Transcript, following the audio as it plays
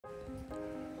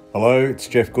Hello, it's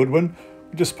Jeff Goodwin.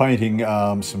 We're just painting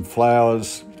some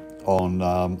flowers on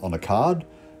a card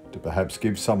to perhaps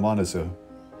give someone as a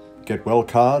get well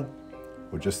card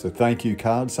or just a thank you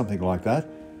card, something like that.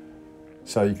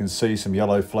 So you can see some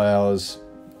yellow flowers,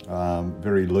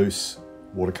 very loose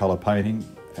watercolour painting,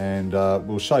 and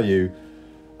we'll show you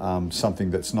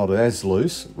something that's not as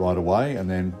loose right away, and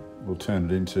then we'll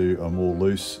turn it into a more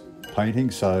loose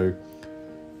painting. So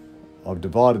I've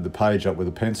divided the page up with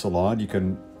a pencil line. You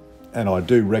can, and I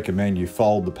do recommend you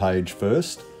fold the page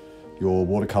first, your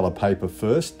watercolour paper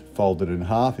first, fold it in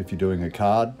half if you're doing a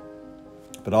card.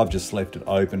 But I've just left it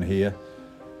open here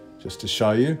just to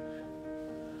show you.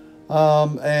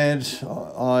 And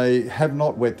I have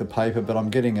not wet the paper, but I'm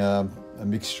getting a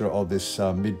mixture of this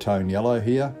mid-tone yellow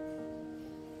here.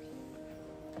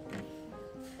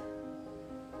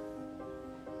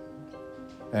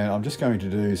 And I'm just going to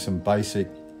do some basic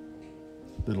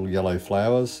little yellow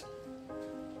flowers.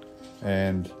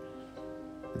 And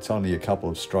it's only a couple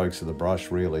of strokes of the brush,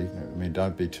 really. I mean,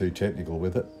 don't be too technical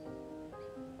with it.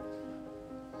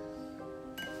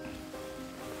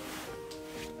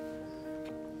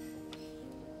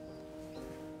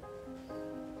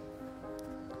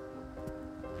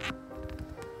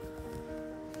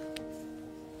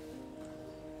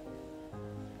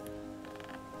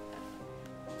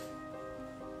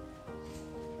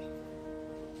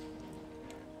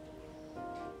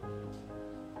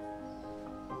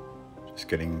 Just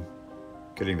getting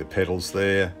the petals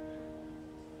there.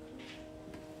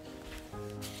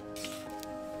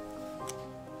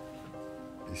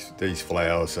 These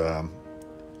flowers are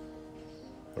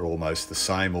almost the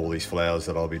same, all these flowers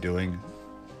that I'll be doing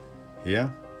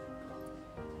here.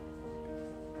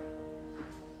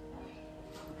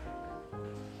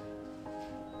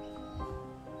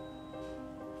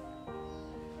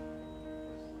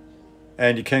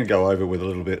 And you can go over with a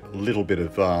little bit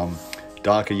of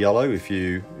darker yellow if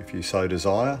you so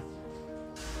desire.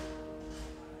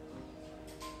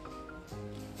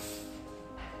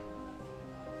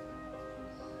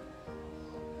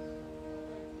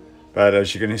 But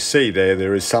as you can see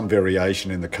there is some variation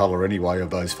in the colour anyway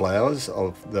of those flowers,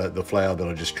 of the flower that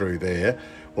I just drew there.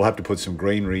 We'll have to put some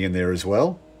greenery in there as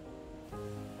well.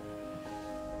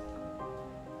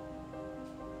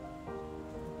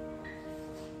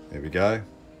 There we go.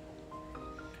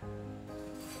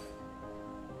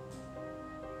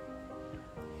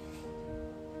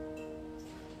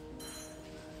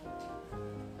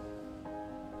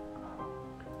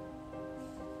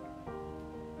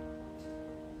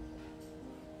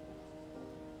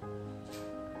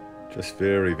 Just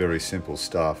very, very simple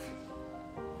stuff.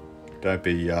 Don't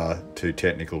be too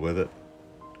technical with it.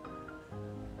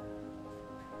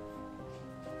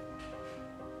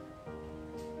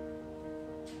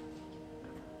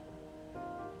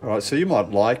 All right, so you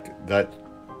might like that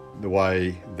the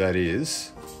way that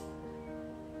is,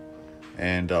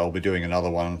 and I'll be doing another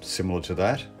one similar to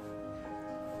that.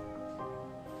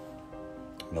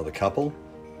 Another couple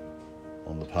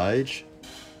on the page.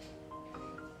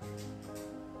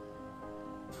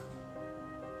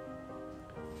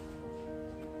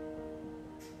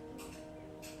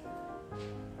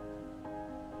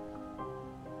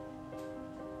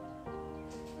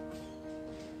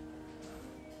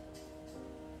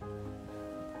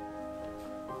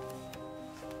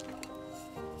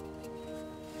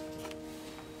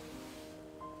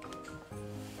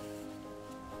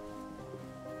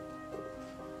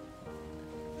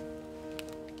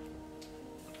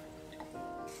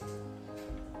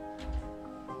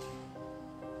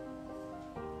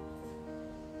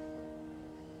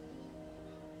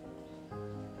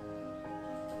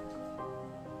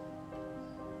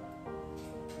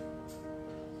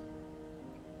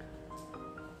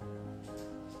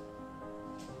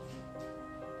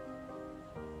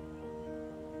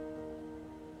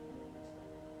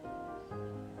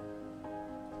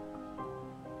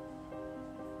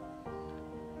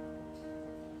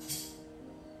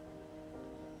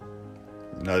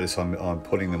 Notice I'm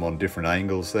putting them on different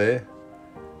angles there,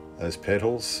 those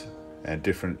petals, and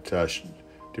different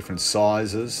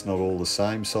sizes, not all the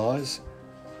same size.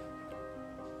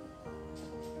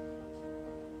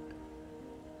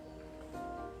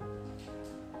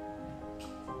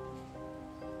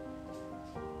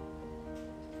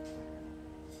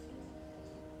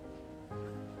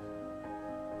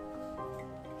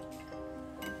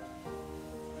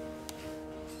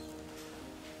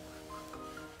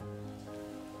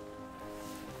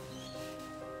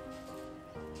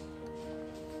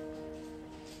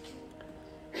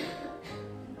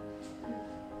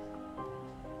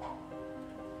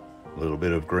 A little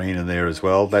bit of green in there as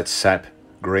well. That's sap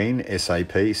green,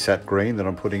 SAP, sap green that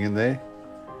I'm putting in there.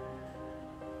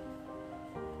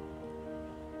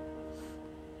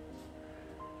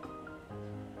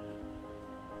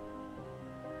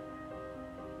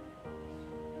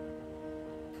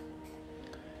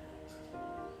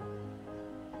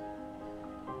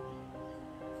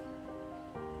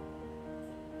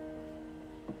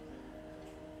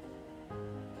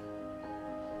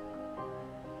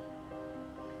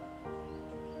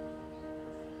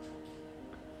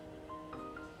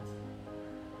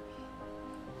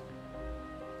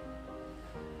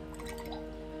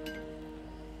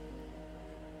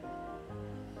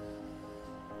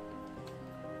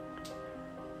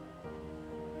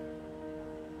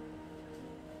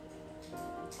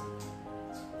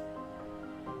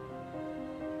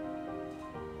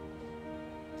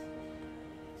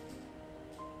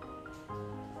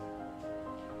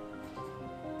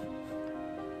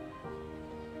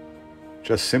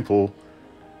 Just simple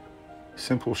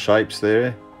shapes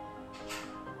there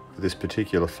for this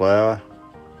particular flower.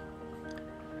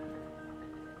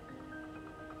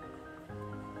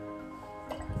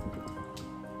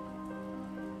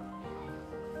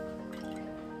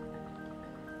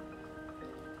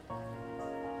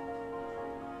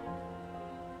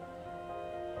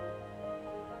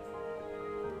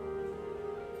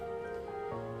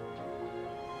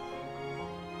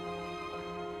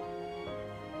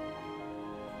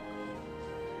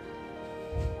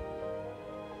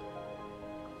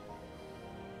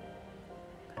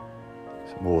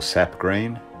 Some more sap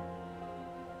green.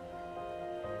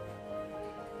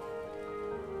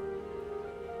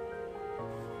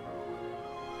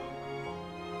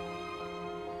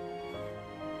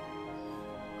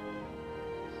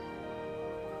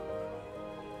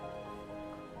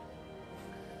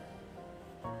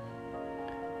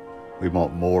 We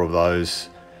want more of those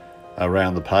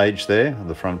around the page there, on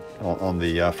the front, on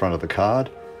the front of the card.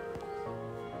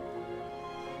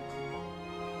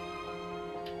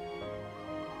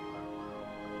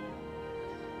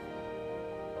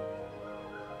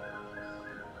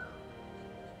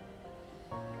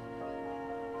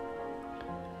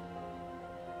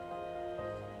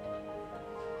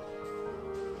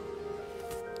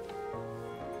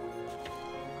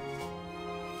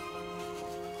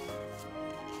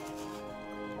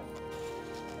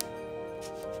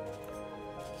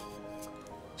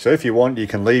 So if you want, you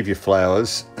can leave your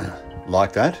flowers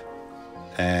like that,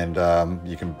 and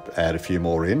you can add a few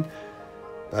more in,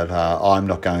 but I'm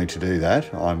not going to do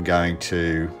that. I'm going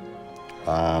to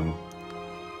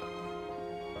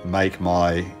make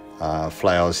my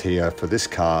flowers here for this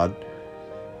card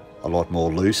a lot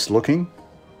more loose looking.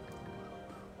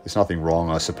 There's nothing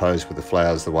wrong, I suppose, with the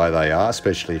flowers the way they are,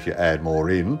 especially if you add more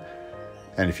in.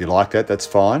 And if you like that, that's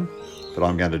fine, but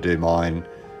I'm going to do mine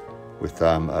with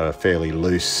a fairly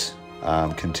loose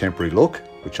contemporary look,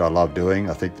 which I love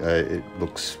doing. I think it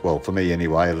looks, well, for me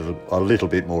anyway, a little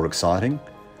bit more exciting.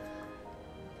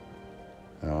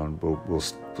 And we'll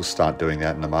start doing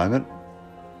that in a moment.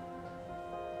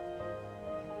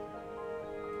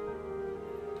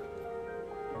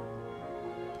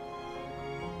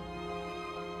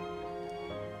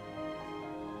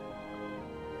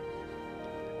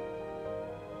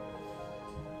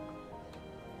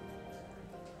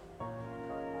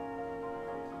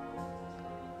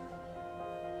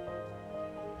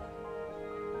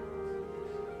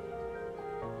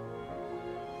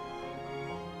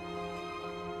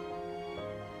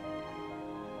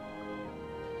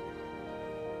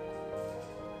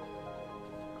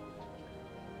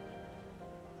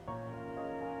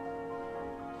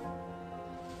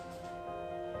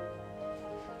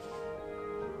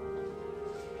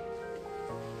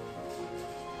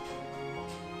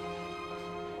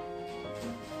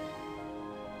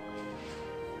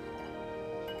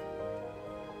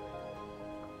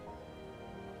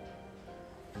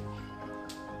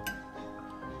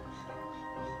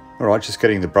 All right, just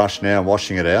getting the brush now,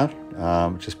 washing it out.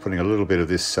 Just putting a little bit of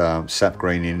this sap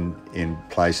green in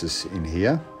places in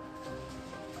here.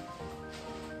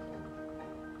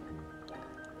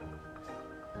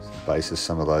 Base of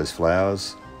some of those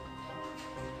flowers.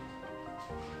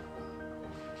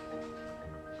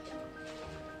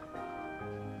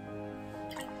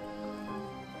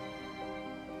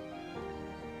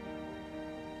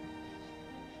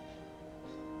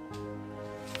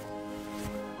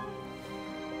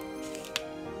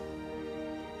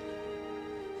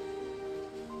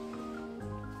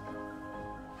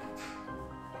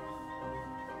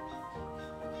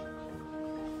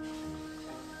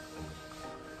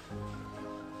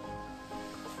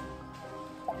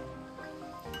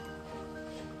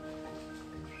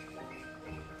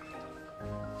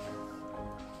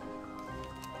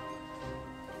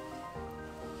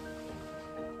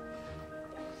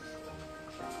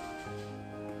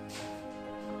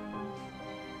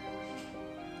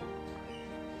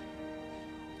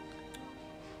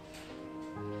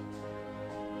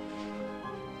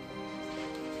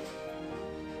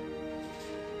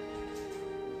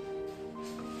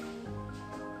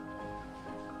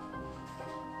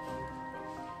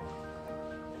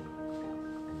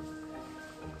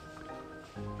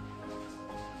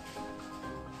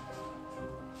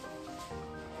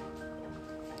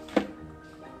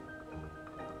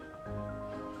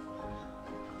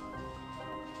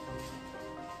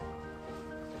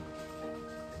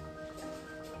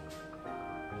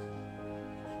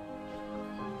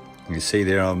 You see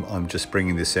there, I'm just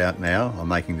bringing this out now. I'm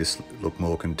making this look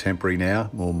more contemporary now,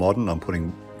 more modern. I'm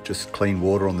putting just clean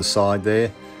water on the side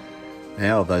there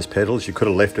now of those petals. You could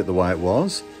have left it the way it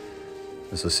was,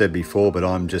 as I said before, but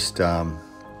I'm just putting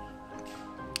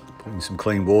some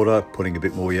clean water, putting a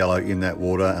bit more yellow in that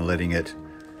water and letting it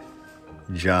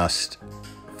just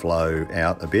flow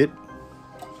out a bit.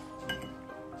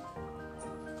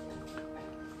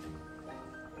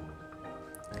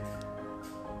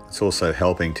 It's also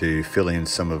helping to fill in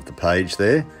some of the page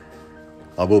there.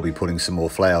 I will be putting some more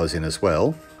flowers in as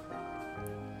well.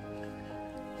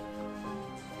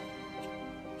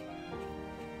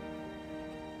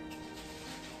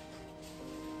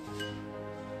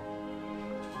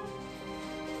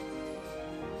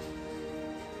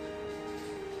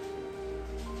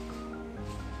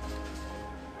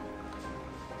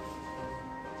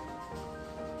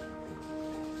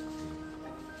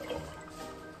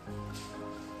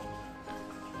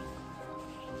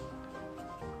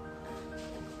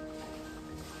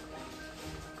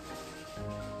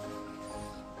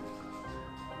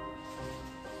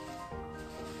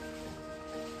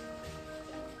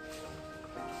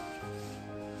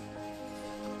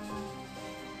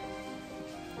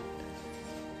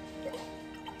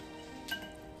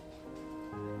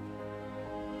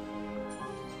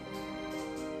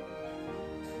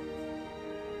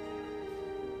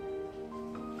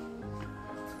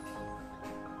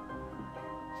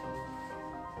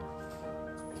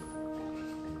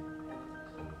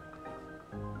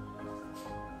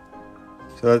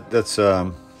 So that's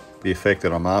the effect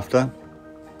that I'm after.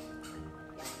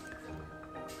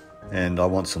 And I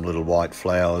want some little white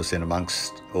flowers in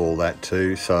amongst all that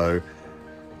too. So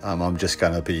I'm just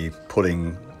going to be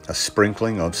putting a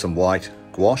sprinkling of some white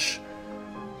gouache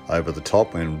over the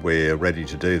top when we're ready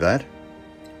to do that.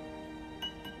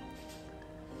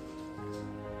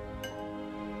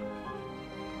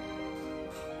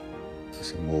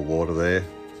 Some more water there.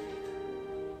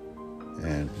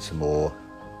 And some more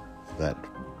of that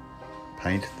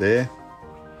paint there.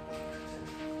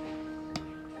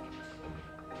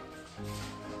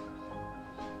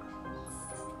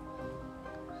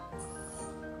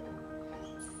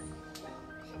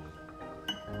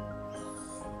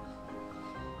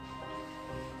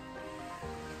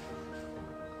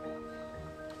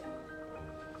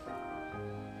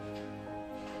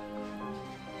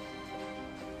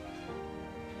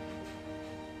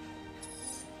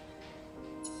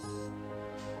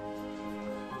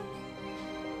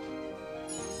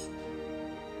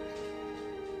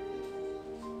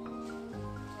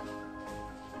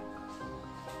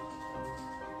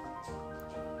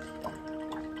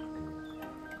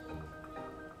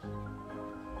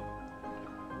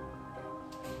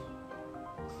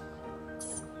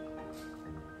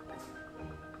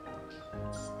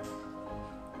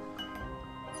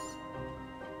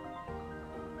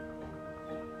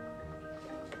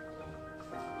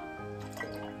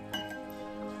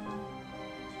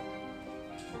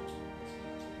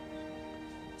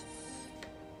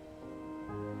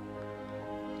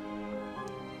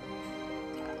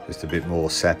 Just a bit more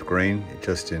sap green,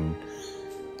 just in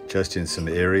some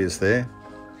areas there.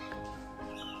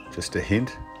 Just a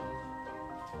hint.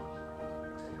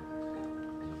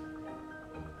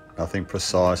 Nothing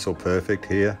precise or perfect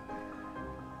here.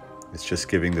 It's just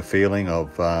giving the feeling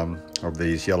of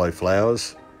these yellow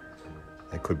flowers.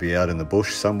 They could be out in the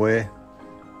bush somewhere.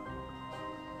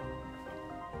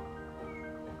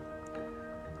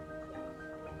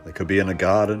 They could be in a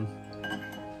garden.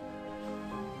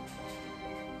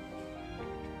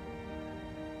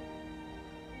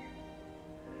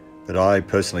 But I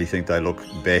personally think they look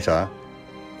better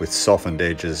with softened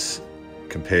edges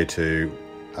compared to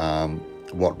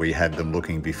what we had them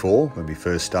looking before when we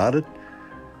first started.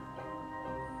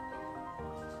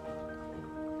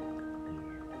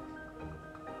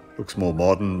 Looks more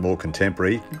modern, more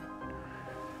contemporary.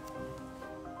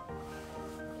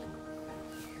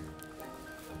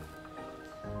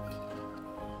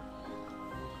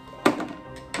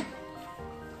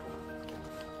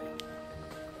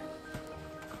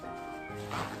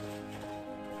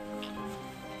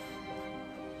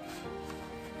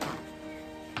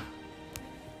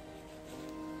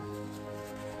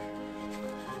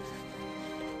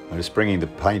 I'm just bringing the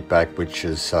paint back, which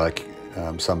is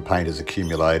some paint has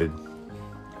accumulated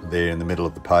there in the middle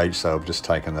of the page, so I've just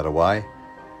taken that away.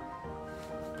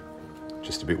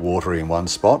 Just a bit watery in one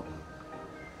spot.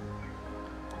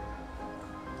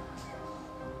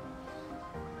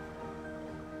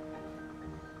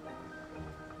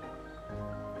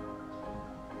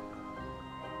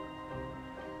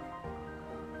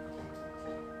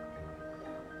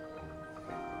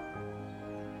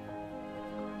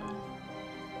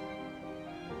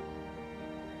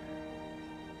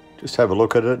 Just have a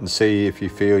look at it and see if you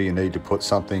feel you need to put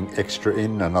something extra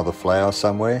in, another flower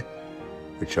somewhere,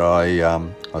 which I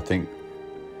think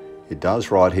it does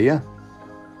right here.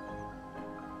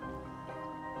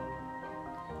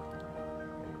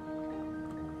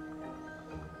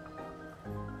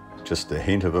 Just a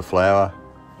hint of a flower.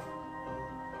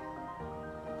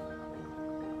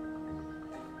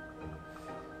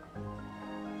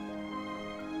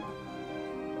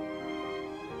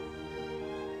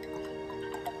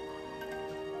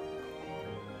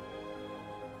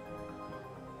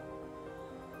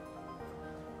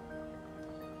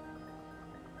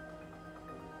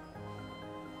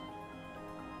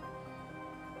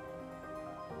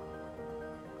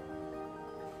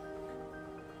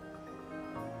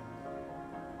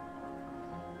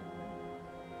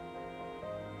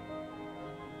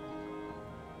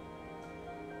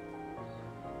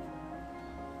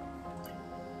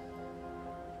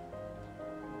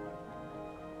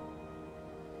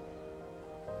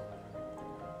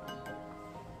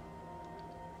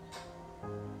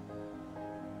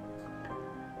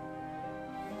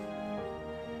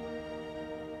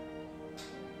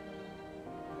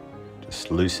 Just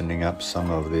loosening up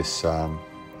some of this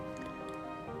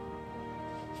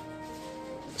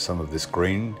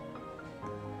green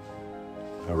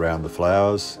around the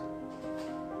flowers.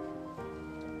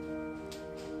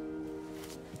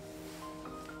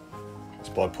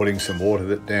 Just by putting some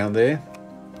water down there.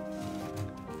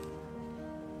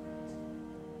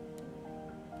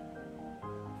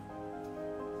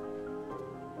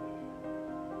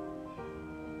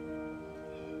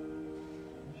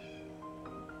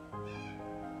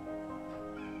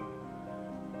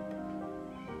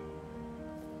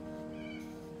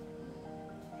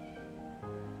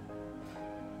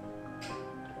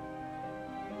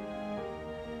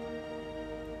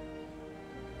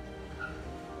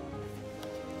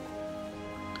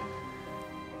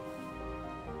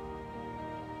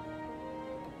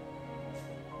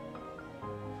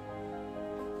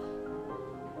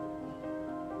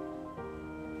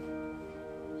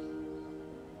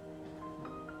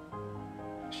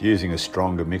 Using a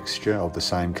stronger mixture of the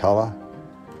same colour.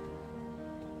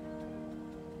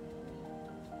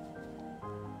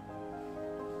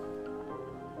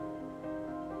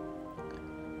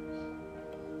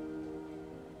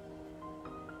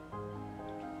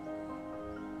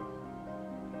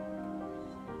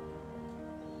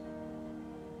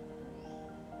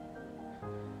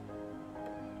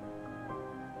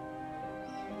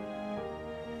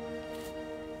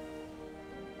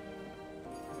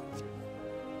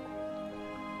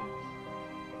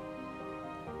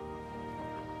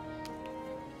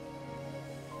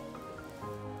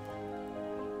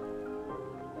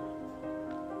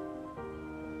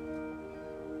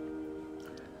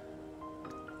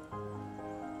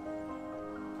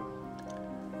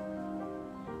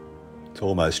 It's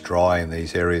almost dry in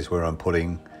these areas where I'm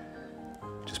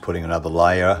just putting another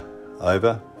layer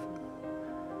over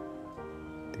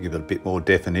to give it a bit more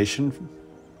definition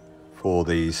for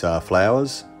these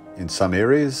flowers in some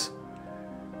areas.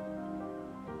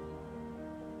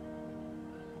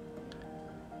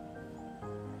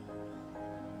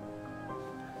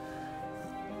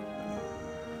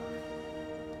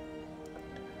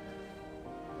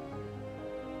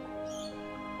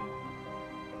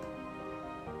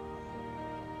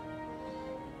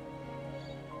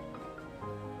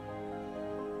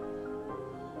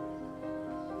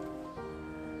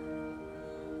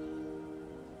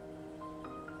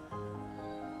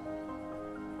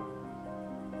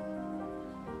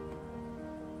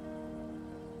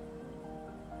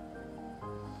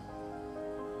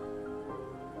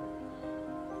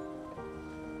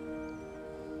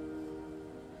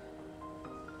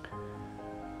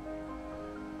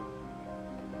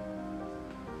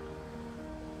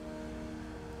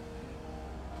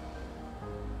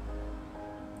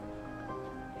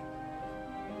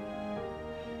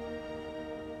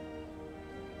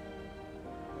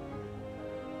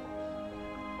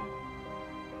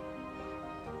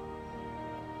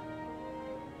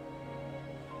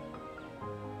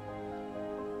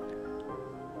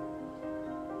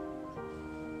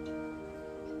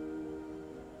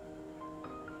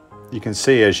 You can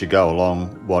see as you go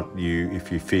along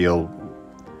if you feel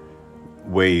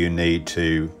where you need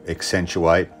to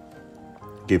accentuate,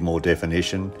 give more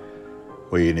definition,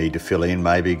 where you need to fill in,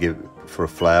 maybe give for a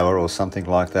flower or something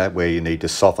like that, where you need to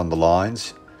soften the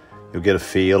lines. You'll get a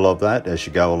feel of that as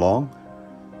you go along.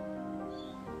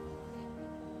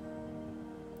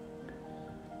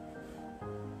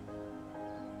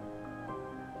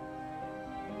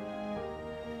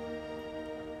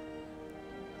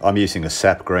 I'm using a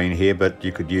sap green here, but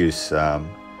you could use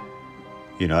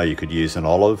You know, you could use an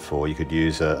olive, or you could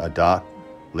use a dark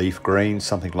leaf green,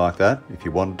 something like that, if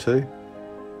you wanted to.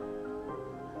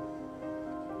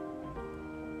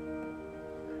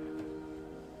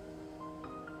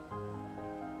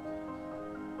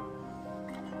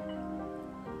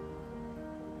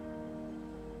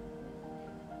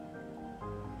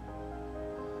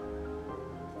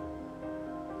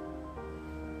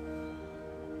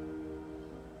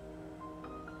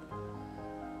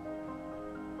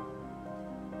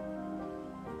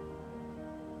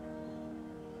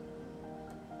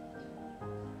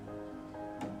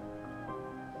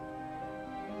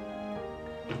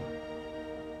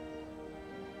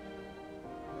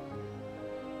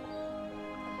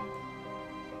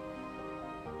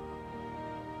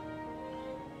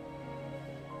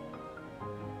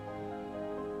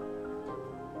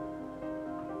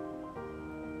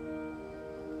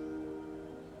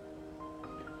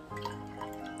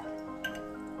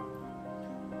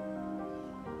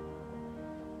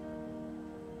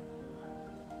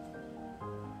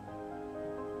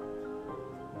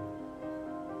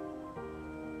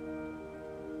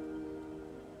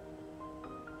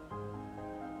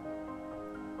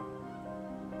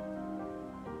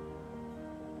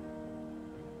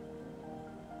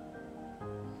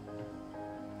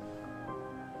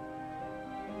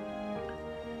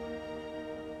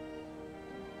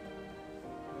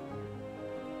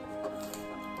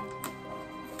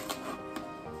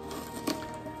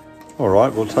 All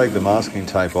right, we'll take the masking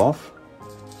tape off.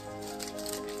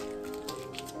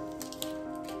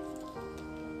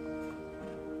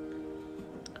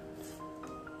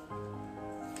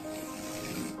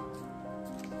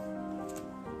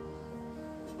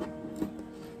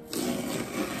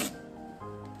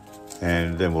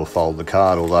 And then we'll fold the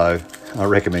card, although I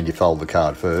recommend you fold the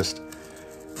card first.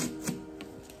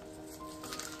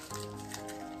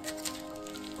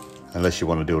 Unless you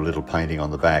want to do a little painting on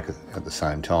the back at the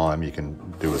same time, you can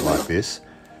do it like this.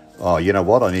 Oh, you know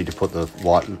what? I need to put the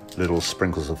white little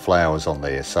sprinkles of flowers on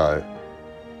there, so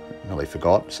I nearly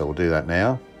forgot, so we'll do that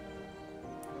now.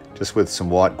 Just with some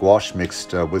white gouache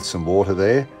mixed with some water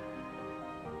there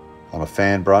on a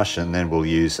fan brush, and then we'll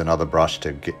use another brush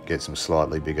to get some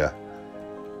slightly bigger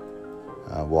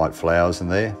white flowers in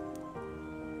there.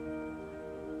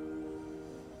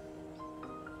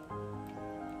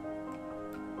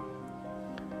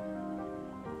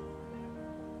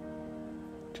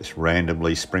 Just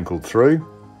randomly sprinkled through.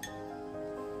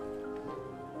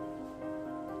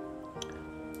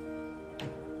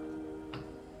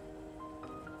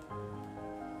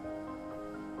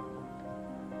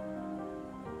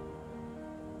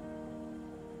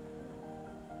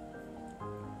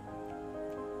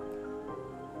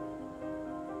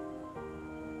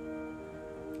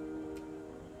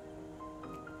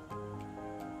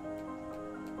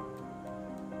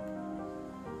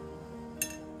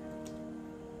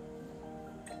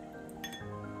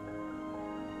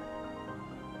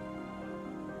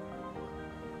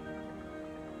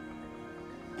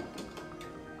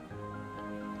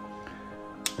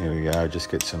 There we go,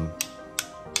 just get some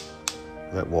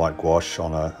that white gouache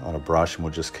on a brush, and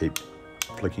we'll just keep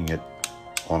flicking it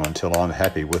on until I'm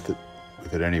happy with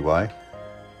it anyway.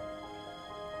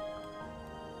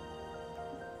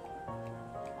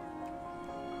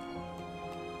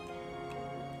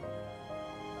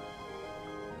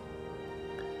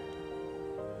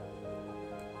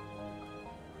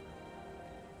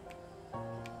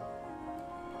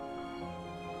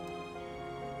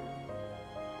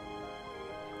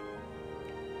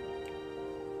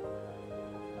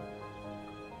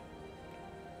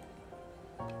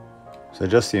 So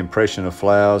just the impression of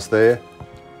flowers there,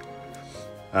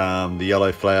 the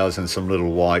yellow flowers and some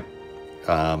little white,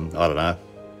 I don't know,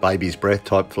 baby's breath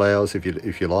type flowers if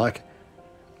you like,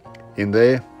 in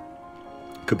there.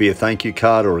 Could be a thank you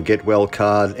card or a get well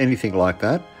card, anything like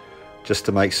that, just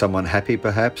to make someone happy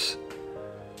perhaps.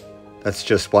 That's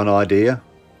just one idea.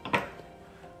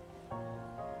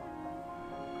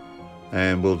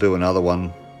 And we'll do another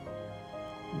one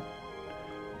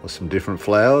with some different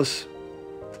flowers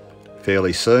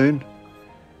fairly soon,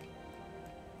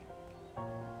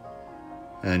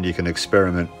 and you can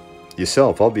experiment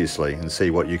yourself obviously and see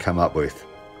what you come up with.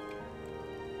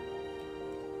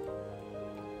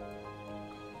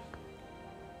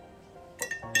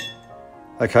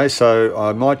 Okay, so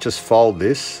I might just fold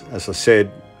this. As I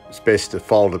said, it's best to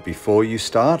fold it before you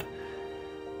start,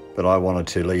 but I wanted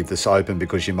to leave this open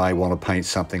because you may want to paint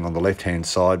something on the left hand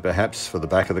side perhaps for the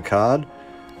back of the card.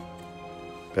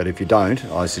 But if you don't,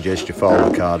 I suggest you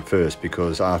fold the card first,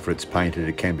 because after it's painted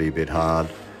it can be a bit hard.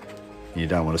 You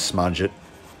don't want to smudge it.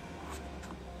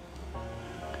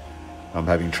 I'm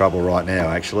having trouble right now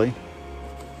actually,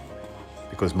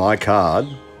 because my card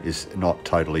is not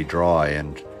totally dry,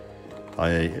 and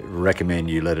I recommend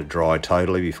you let it dry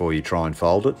totally before you try and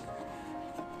fold it.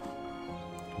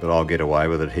 But I'll get away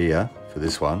with it here for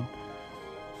this one,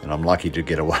 and I'm lucky to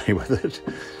get away with it.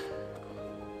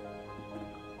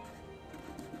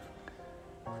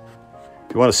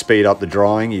 If you want to speed up the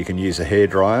drying, you can use a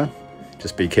hairdryer.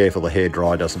 Just be careful the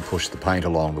hairdryer doesn't push the paint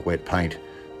along, the wet paint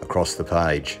across the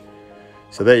page.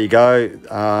 So there you go,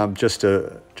 just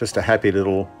a happy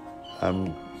little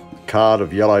card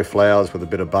of yellow flowers with a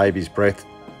bit of baby's breath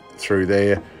through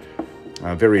there.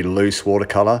 A very loose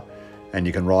watercolour, and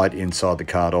you can write inside the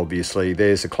card obviously.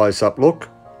 There's a close-up look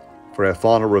for our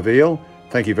final reveal.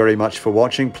 Thank you very much for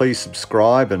watching. Please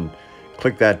subscribe and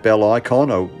click that bell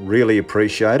icon. I really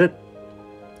appreciate it.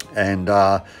 And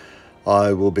I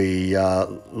will be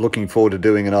looking forward to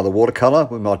doing another watercolour.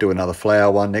 We might do another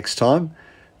flower one next time.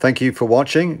 Thank you for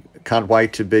watching. Can't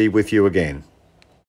wait to be with you again.